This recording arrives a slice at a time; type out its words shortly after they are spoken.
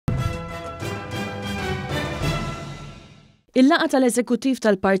Il-laqgħa tal-Eżekuttiv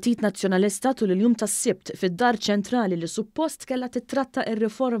tal-Partit Nazzjonalista tul il-jum tas-Sibt fid-Dar Ċentrali li suppost kellha titratta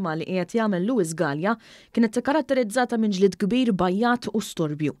r-riforma li qiegħed jagħmel Louis Galea kienet tikkaratterizzata minn ġlied kbir bajjat u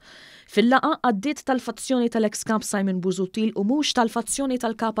storbju. Fil-laqgħa għaddiet tal-fazzjoni tal-eks Kap Busuttil u mhux tal-fazzjoni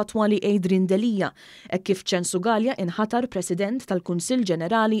tal-Kap attwali Adrian Delia, hekk kif Ċensu Galea inħatar President tal-Kunsill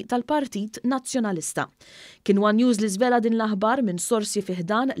Ġenerali tal-Partit Nazzjonalista. Kien One News li żvela din l-aħbar minn sorsi fi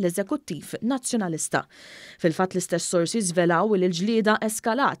ħdan l-Eżekuttiv Nazzjonalista. Fil-fatt l-istess sorsi żvelaw li l-ġlieda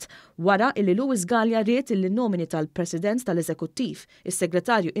eskalat wara li Louis Galea ried il-nomini tal-President tal-Eżekuttiv,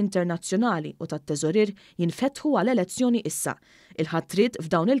 is-Segretarju Internazzjonali u tat-Teżorir jinfetħu għal elezzjoni issa. Il-ħatriet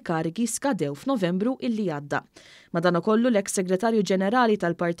f'dawn il-karigi skadew f'Novembru illi għadda. Madankollu l-eks Segretarju Ġenerali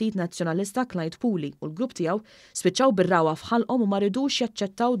tal-Partit Nazzjonalista Clyde Puli u l-grupp tiegħu spiċċaw bir-rawa fħalqhom u ma ridux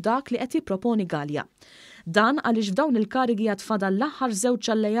jaċċettaw dak li qed jipproponi Galea. Dan għaliex f'dawn il-karigi għatfada l-aħħar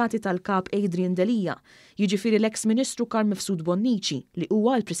żewġ allejati tal-Kap Adrian Delia, jiġifieri l-eks Ministru Mifsud Bonnici li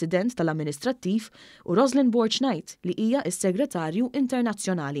huwa l-President tal-Amministrattiv u Knight li hija s-Segretarju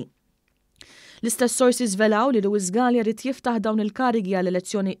Internazzjonali. L-istess sorsi żvelaw li Louis Galea rid jiftaħ dawn il-karigi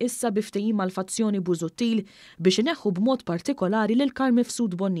għall-elezzjoni issa biftehim mal-fazzjoni Busuttil biex ineħħu b'mod partikolari lil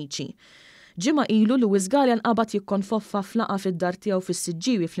Mifsud Bonnici. Ġimgħa ilu Louis Galea nqabad jikkonfoffa f'laqgħa fid-dar tiegħu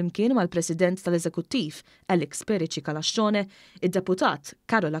fis-Siġġiewi flimkien mal-President tal-Eżekuttiv l-eks Ċensu, id-deputat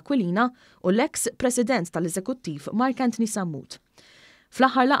Karol Aquilina u l-eks President tal-Eżekuttiv Mark Anthony Sammut.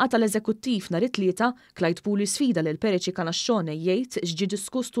 Fl-aħħar laqgħa tal-Eżekuttiv nhar it-Tlieta, Clyde Puli sfida lil Ċensu jgħid x'ġie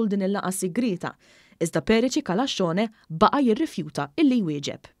diskuss tul din il-laqgħa sigrita, iżda Ċensu baqa' jirrifjuta illi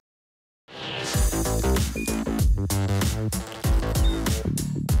jwieġeb.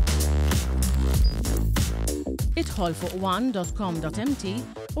 Idħol fuq one.com.mt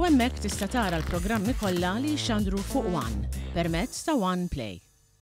u hemmhekk tista' tara l-programmi kollha li jxandru fuq One permezz ta' One Play.